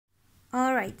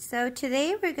Alright, so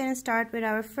today we're going to start with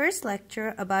our first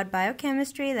lecture about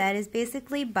biochemistry, that is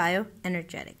basically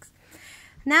bioenergetics.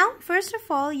 Now, first of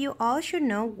all, you all should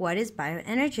know what is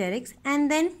bioenergetics,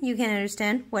 and then you can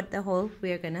understand what the whole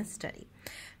we are going to study.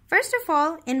 First of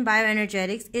all, in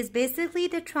bioenergetics is basically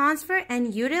the transfer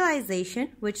and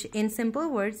utilization, which in simple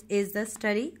words is the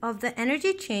study of the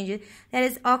energy changes that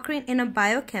is occurring in a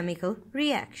biochemical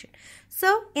reaction.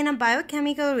 So, in a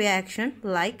biochemical reaction,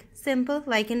 like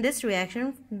in this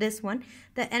reaction, this one,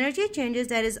 the energy changes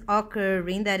that is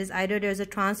occurring, that is either there's a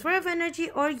transfer of energy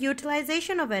or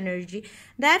utilization of energy,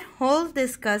 that whole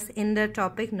discussed in the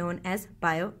topic known as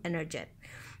bioenergetics.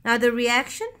 Now, the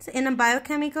reactions in a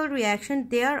biochemical reaction,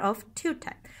 they are of two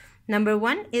types. Number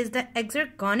one is the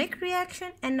exergonic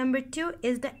reaction, and number two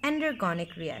is the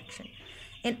endergonic reaction.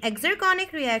 An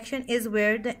exergonic reaction is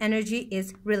where the energy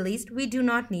is released. We do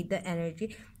not need the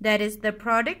energy. That is the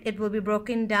product. It will be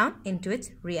broken down into its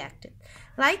reactant.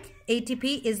 Like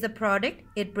ATP is the product.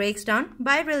 It breaks down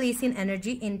by releasing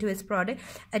energy into its product.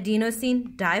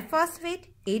 Adenosine diphosphate,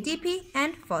 ATP,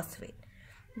 and phosphate.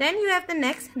 Then you have the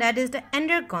next, that is the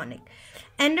endergonic.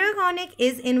 Endergonic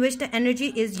is in which the energy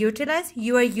is utilized.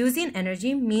 You are using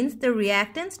energy, means the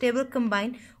reactants, they will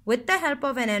combine with the help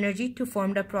of an energy to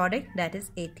form the product, that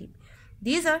is ATP.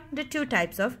 These are the two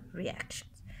types of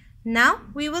reactions. Now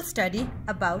we will study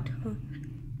about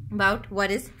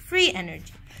what is free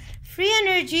energy. Free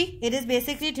energy, it is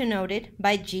basically denoted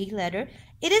by G letter.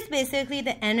 It is basically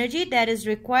the energy that is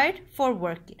required for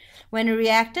working. When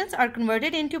reactants are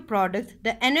converted into products,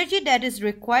 the energy that is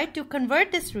required to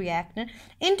convert this reactant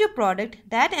into product,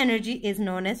 that energy is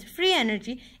known as free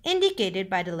energy, indicated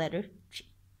by the letter G.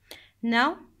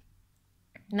 Now,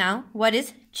 what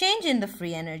is change in the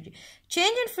free energy?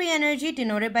 Change in free energy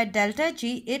denoted by delta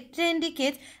G, it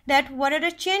indicates that what are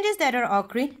the changes that are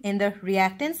occurring in the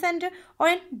reactant center or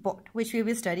in both, which we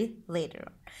will study later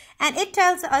on. And it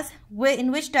tells us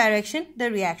in which direction the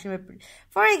reaction will produce.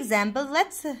 For example,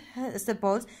 let's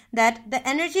suppose that the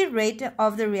energy rate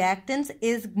of the reactants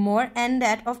is more and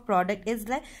that of product is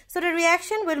less. So the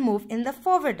reaction will move in the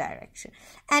forward direction.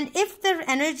 And if the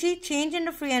energy change in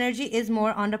the free energy is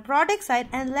more on the product side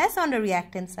and less on the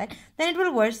reactant side, then it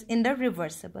will work in the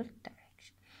reversible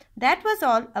direction. That was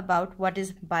all about what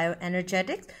is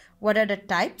bioenergetics, what are the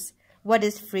types, what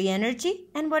is free energy,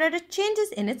 and what are the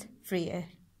changes in its free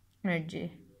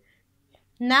energy.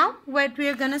 Now what we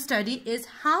are going to study is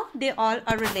how they all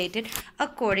are related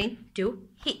according to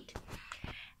heat.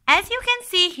 As you can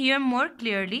see here more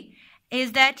clearly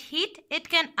is that heat, it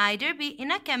can either be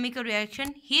in a chemical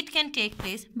reaction, heat can take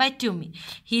place by two means.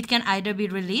 Heat can either be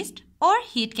released or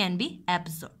heat can be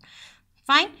absorbed.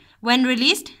 Fine. When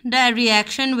released, the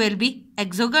reaction will be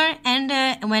exogenous,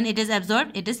 and when it is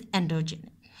absorbed, it is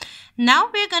endogenous. Now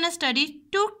we are going to study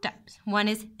two types. One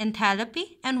is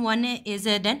enthalpy and one is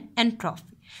then entropy.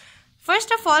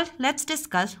 First of all, let's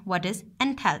discuss what is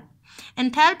enthalpy.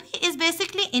 Enthalpy is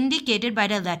basically indicated by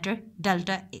the letter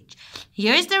delta H.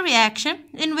 Here is the reaction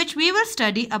in which we will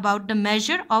study about the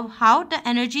measure of how the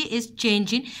energy is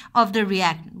changing of the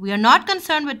reactant. We are not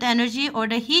concerned with the energy or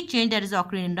the heat change that is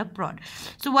occurring in the product.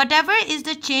 So whatever is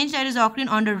the change that is occurring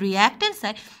on the reactant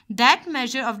side, that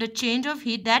measure of the change of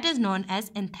heat, that is known as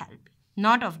enthalpy,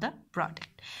 not of the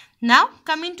product. Now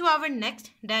coming to our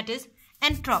next, that is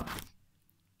entropy.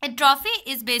 Entropy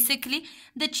is basically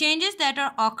the changes that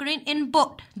are occurring in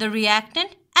both the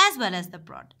reactant as well as the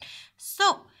product.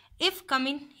 So, if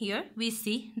coming here, we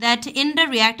see that in the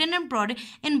reactant and product,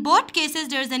 in both cases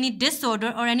there is any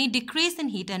disorder or any decrease in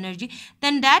heat energy,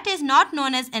 then that is not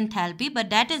known as enthalpy,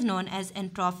 but that is known as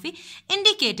entropy,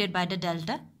 indicated by the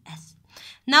delta S.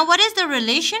 Now, what is the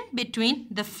relation between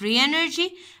the free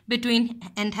energy, between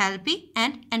enthalpy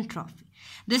and entropy?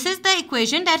 This is the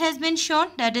equation that has been shown,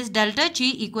 that is delta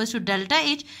G equals to delta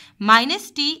H minus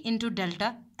T into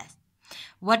delta S.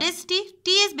 What is T?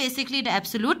 T is basically the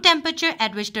absolute temperature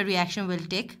at which the reaction will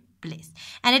take place.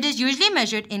 And it is usually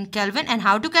measured in Kelvin, and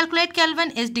how to calculate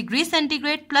Kelvin is degree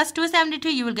centigrade plus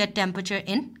 272, you will get temperature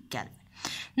in Kelvin.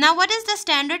 Now, what is the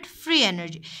standard free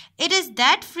energy? It is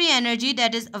that free energy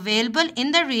that is available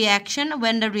in the reaction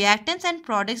when the reactants and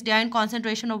products, they are in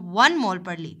concentration of 1 mole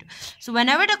per liter. So,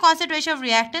 whenever the concentration of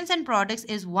reactants and products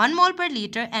is 1 mole per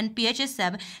liter and pH is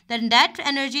 7, then that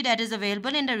energy that is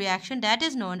available in the reaction, that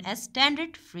is known as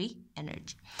standard free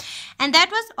energy. And that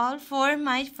was all for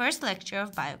my first lecture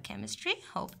of biochemistry.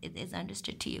 Hope it is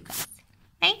understood to you guys.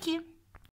 Thank you.